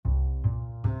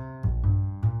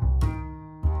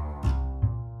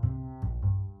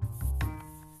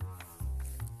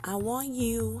I want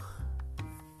you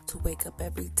to wake up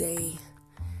every day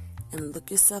and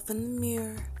look yourself in the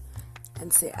mirror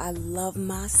and say, I love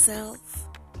myself.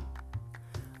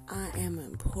 I am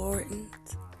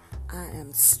important. I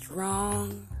am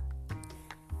strong.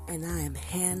 And I am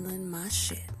handling my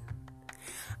shit.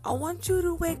 I want you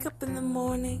to wake up in the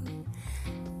morning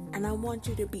and I want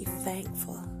you to be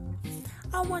thankful.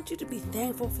 I want you to be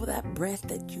thankful for that breath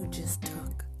that you just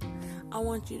took. I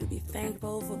want you to be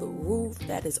thankful for the roof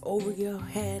that is over your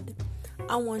head.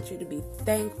 I want you to be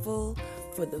thankful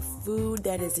for the food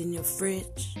that is in your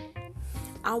fridge.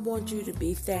 I want you to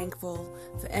be thankful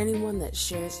for anyone that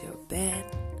shares your bed.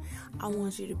 I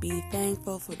want you to be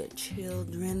thankful for the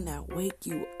children that wake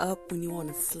you up when you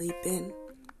want to sleep in.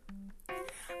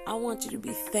 I want you to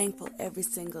be thankful every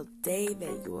single day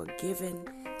that you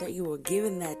were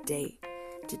given that day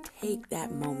to take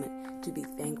that moment to be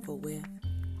thankful with.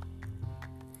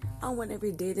 I want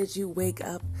every day that you wake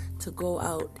up to go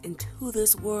out into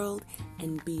this world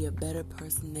and be a better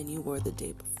person than you were the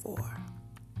day before.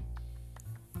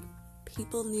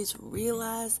 People need to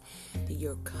realize that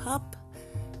your cup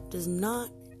does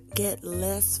not get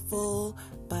less full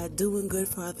by doing good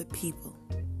for other people.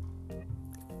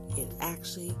 It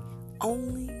actually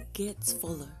only gets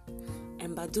fuller.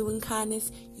 And by doing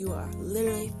kindness, you are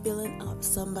literally filling up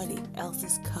somebody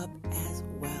else's cup as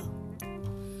well.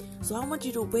 So I want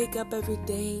you to wake up every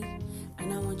day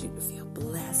and I want you to feel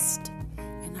blessed.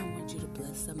 And I want you to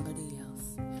bless somebody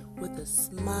else with a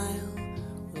smile,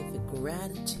 with a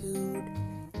gratitude.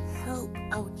 Help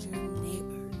out your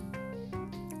neighbor.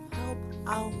 Help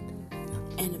out your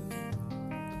enemy.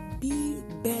 Be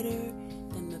better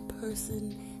than the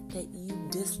person that you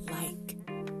dislike.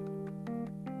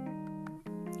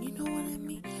 You know what I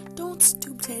mean? Don't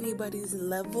stoop to anybody's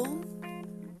level.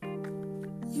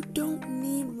 You don't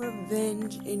need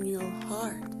revenge in your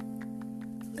heart.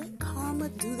 Let karma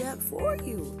do that for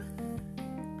you.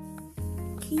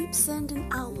 Keep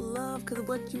sending out love, because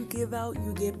what you give out,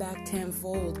 you get back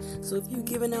tenfold. So if you're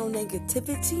giving out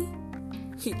negativity,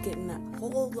 you're getting a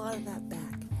whole lot of that back.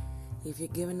 If you're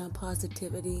giving out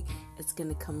positivity, it's going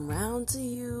to come round to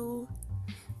you.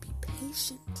 Be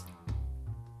patient.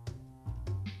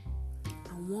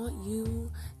 I want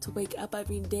you to wake up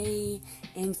every day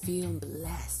and feel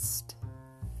blessed.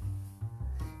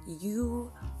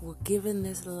 You were given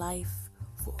this life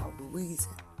for a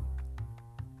reason.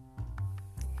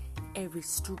 Every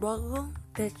struggle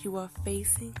that you are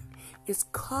facing is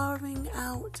carving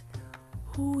out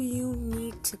who you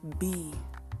need to be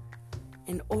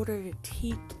in order to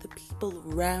teach the people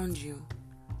around you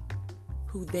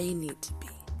who they need to be.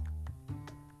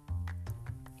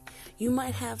 You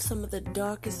might have some of the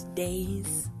darkest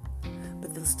days,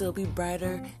 but they'll still be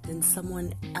brighter than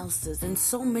someone else's in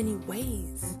so many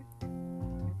ways.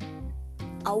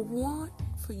 I want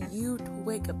for you to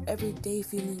wake up every day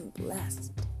feeling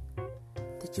blessed,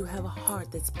 that you have a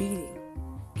heart that's beating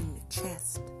in your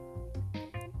chest.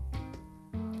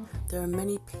 There are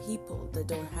many people that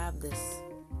don't have this,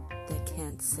 that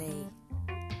can't say,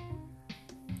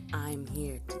 I'm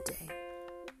here today.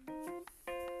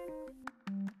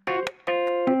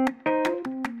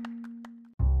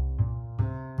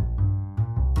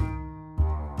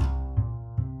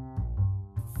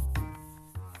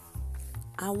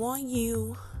 I want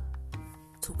you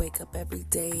to wake up every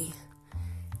day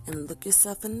and look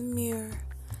yourself in the mirror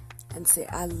and say,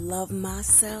 I love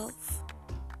myself.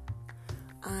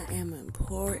 I am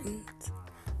important.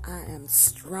 I am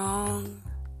strong.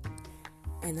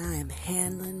 And I am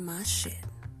handling my shit.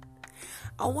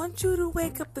 I want you to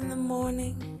wake up in the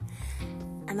morning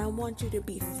and I want you to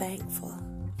be thankful.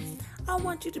 I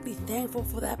want you to be thankful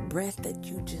for that breath that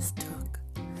you just took.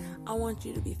 I want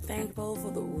you to be thankful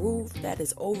for the roof that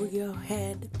is over your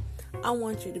head. I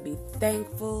want you to be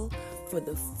thankful for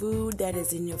the food that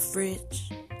is in your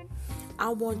fridge. I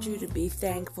want you to be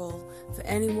thankful for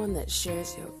anyone that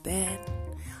shares your bed.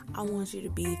 I want you to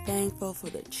be thankful for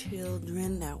the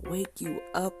children that wake you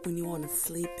up when you want to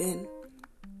sleep in.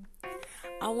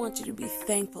 I want you to be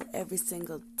thankful every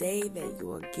single day that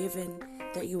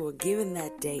you were given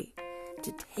that day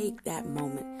to take that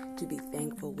moment to be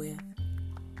thankful with.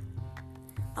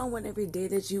 I want every day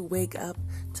that you wake up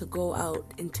to go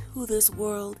out into this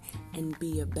world and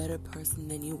be a better person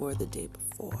than you were the day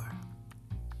before.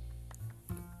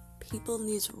 People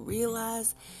need to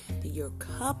realize that your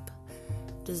cup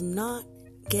does not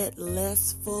get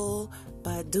less full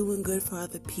by doing good for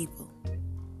other people.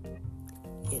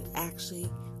 It actually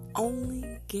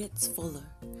only gets fuller.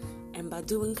 And by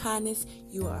doing kindness,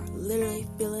 you are literally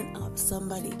filling up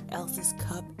somebody else's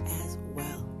cup as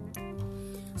well.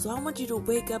 So I want you to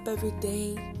wake up every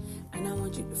day and And I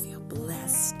want you to feel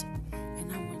blessed.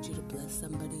 And I want you to bless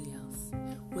somebody else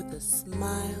with a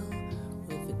smile,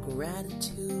 with a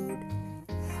gratitude.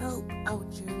 Help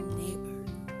out your neighbor.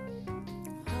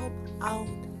 Help out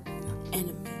your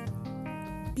enemy.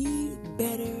 Be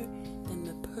better than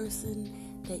the person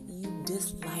that you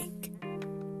dislike.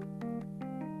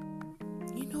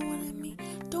 You know what I mean?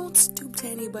 Don't stoop to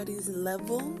anybody's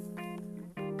level.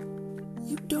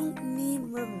 You don't need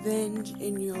revenge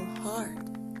in your heart.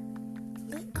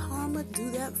 Let karma do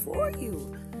that for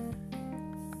you.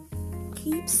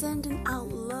 Keep sending out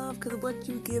love, because what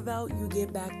you give out, you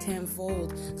get back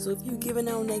tenfold. So if you're giving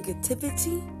out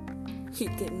negativity,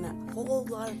 you're getting a whole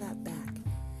lot of that back.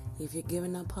 If you're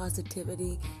giving out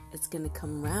positivity, it's going to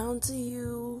come round to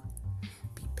you.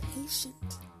 Be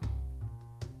patient.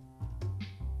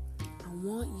 I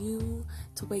want you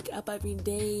to wake up every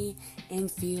day and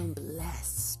feel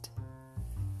blessed.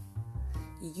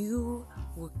 You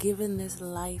were given this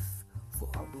life for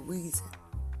a reason.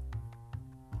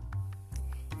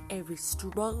 Every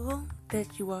struggle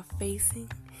that you are facing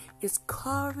is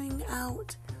carving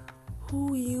out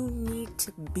who you need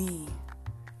to be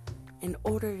in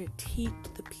order to teach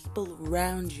the people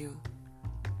around you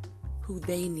who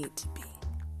they need to be.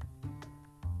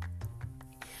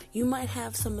 You might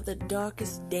have some of the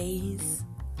darkest days,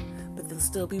 but they'll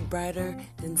still be brighter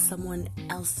than someone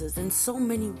else's in so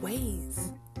many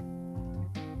ways.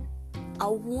 I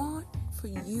want for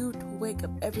you to wake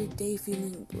up every day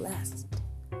feeling blessed,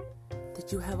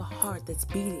 that you have a heart that's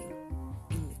beating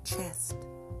in your chest.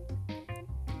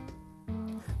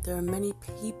 There are many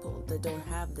people that don't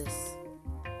have this,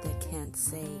 that can't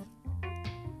say,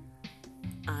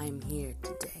 I'm here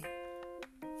today.